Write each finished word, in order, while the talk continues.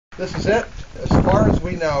This is it. As far as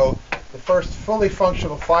we know, the first fully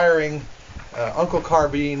functional firing Uncle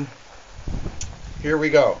Carbine. Here we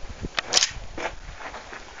go.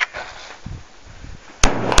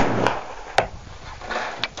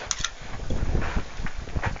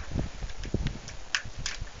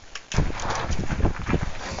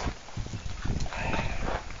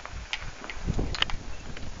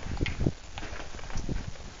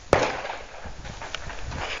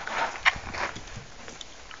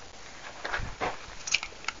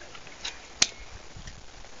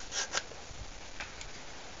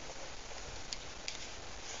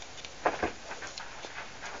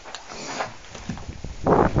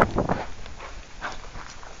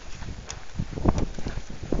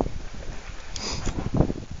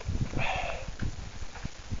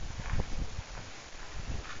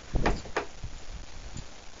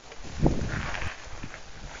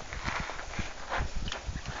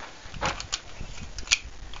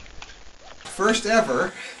 First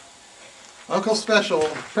ever Uncle Special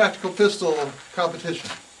Practical Pistol Competition.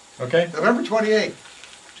 Okay. November 28th,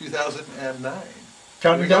 2009.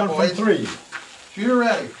 Counting down from 3. Shooter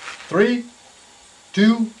ready. 3,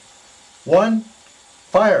 2, 1,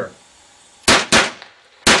 fire.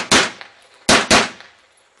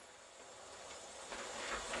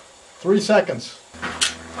 Three seconds.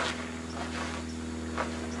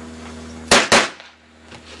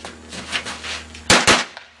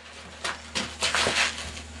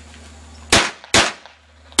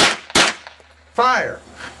 Fire.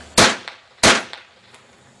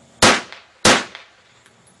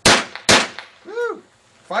 Woo!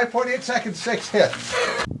 5.8 seconds, 6 hits.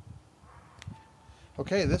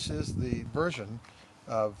 Okay, this is the version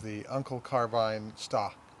of the Uncle Carbine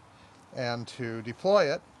stock. And to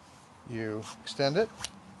deploy it, you extend it,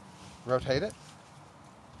 rotate it,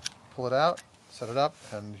 pull it out, set it up,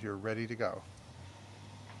 and you're ready to go.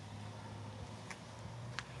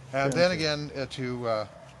 And then again, to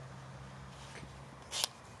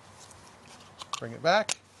bring it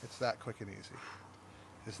back, it's that quick and easy.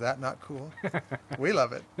 Is that not cool? We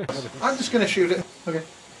love it. I'm just going to shoot it. Okay.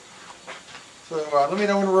 So let me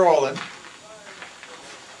know when we're rolling.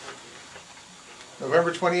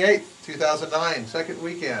 November 28th, 2009, second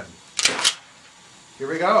weekend. Here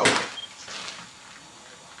we go.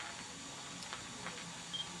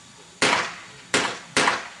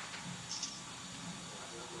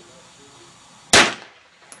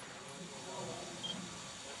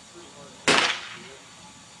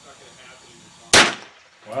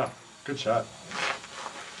 Wow, good shot.